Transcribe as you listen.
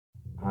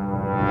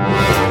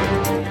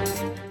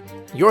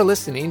You're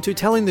listening to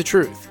Telling the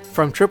Truth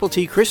from Triple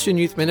T Christian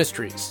Youth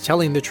Ministries,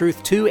 telling the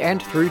truth to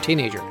and through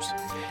teenagers.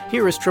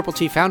 Here is Triple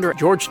T founder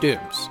George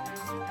Dooms.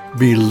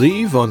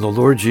 Believe on the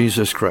Lord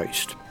Jesus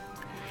Christ.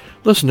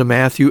 Listen to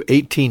Matthew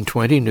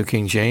 18:20, New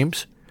King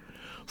James.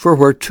 For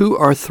where 2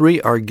 or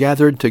 3 are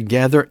gathered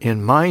together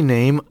in my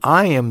name,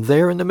 I am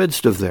there in the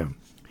midst of them.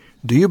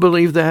 Do you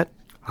believe that?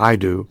 I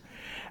do.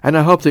 And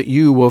I hope that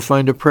you will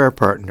find a prayer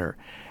partner,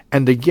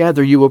 and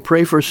together you will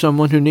pray for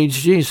someone who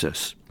needs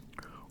Jesus.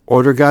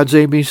 Order God's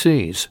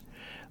ABCs.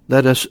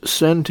 Let us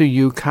send to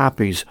you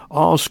copies,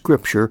 all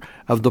Scripture,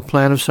 of the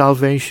plan of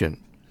salvation.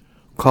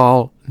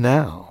 Call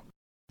now.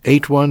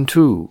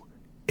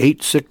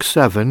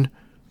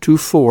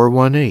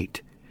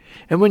 812-867-2418.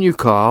 And when you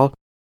call,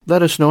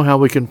 let us know how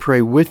we can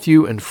pray with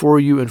you and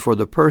for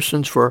the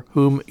persons for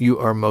whom you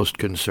are most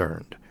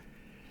concerned.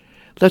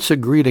 Let's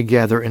agree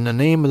together in the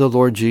name of the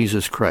Lord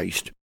Jesus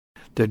Christ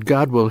that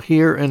God will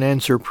hear and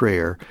answer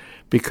prayer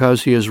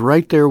because he is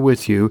right there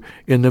with you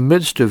in the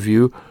midst of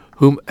you,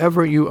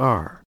 whomever you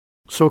are.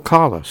 So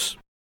call us.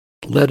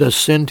 Let us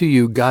send to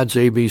you God's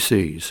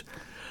ABCs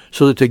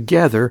so that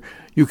together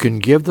you can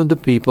give them to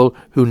people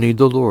who need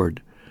the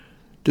Lord.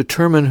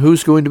 Determine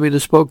who's going to be the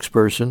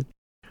spokesperson,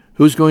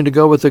 who's going to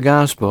go with the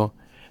gospel,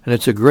 and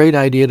it's a great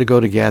idea to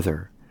go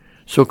together.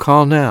 So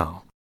call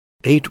now,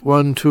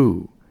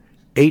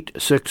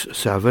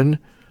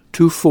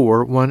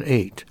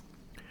 812-867-2418.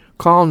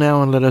 Call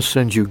now and let us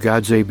send you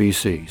God's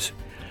ABCs.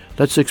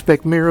 Let's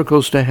expect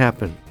miracles to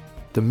happen,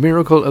 the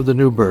miracle of the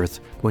new birth,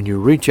 when you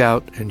reach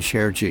out and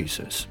share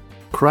Jesus.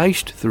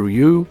 Christ, through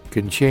you,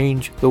 can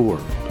change the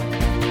world.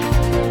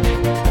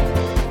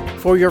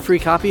 For your free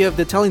copy of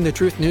the Telling the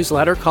Truth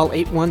newsletter, call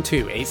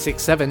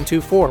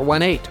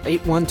 812-867-2418,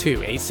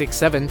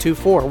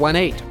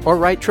 812-867-2418, or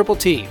write Triple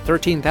T,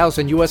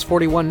 13,000 U.S.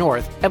 41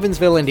 North,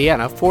 Evansville,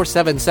 Indiana,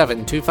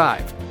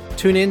 47725.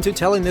 Tune in to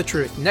Telling the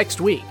Truth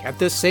next week at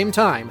this same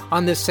time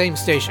on this same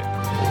station.